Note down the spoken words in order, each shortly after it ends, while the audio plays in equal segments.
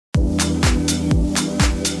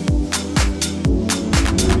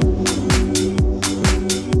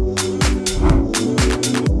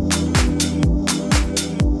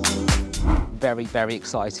very, very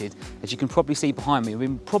excited. As you can probably see behind me, we're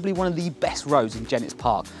in probably one of the best roads in Jennett's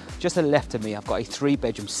Park. Just to the left of me, I've got a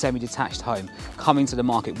 3-bedroom semi-detached home coming to the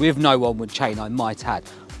market with no onward chain, I might add.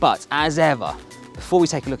 But as ever, before we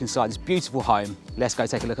take a look inside this beautiful home, let's go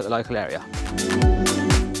take a look at the local area.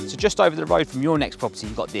 So just over the road from your next property,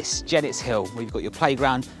 you've got this Jennett's Hill, where you've got your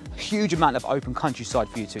playground, a huge amount of open countryside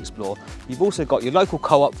for you to explore. You've also got your local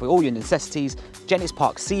co-op for all your necessities, Jennett's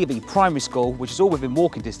Park C&B Primary School, which is all within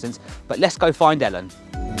walking distance, but let's go find Ellen.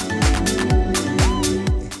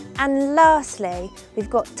 And lastly, we've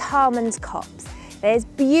got Tarman's Copse. There's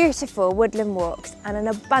beautiful woodland walks and an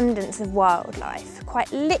abundance of wildlife,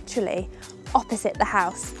 quite literally opposite the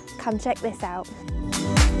house. Come check this out.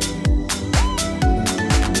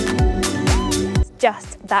 It's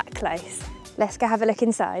just that close. Let's go have a look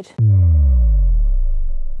inside.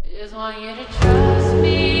 Just want you to trust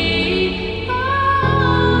me.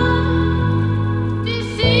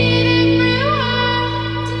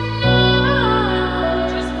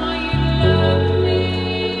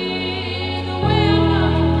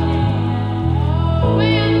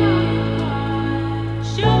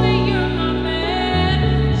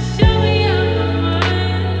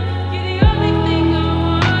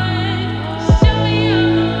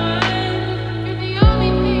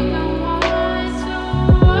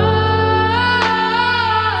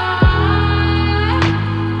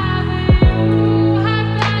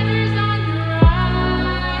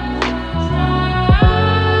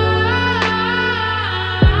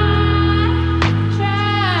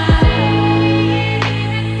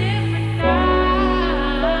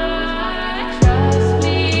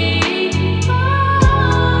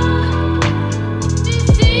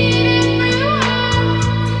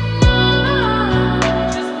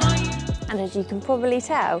 As you can probably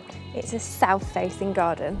tell, it's a south-facing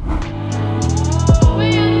garden.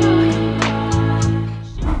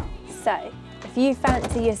 So, if you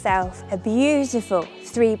fancy yourself a beautiful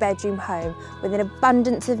 3-bedroom home with an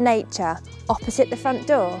abundance of nature opposite the front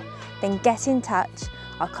door, then get in touch.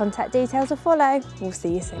 Our contact details will follow. We'll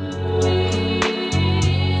see you soon.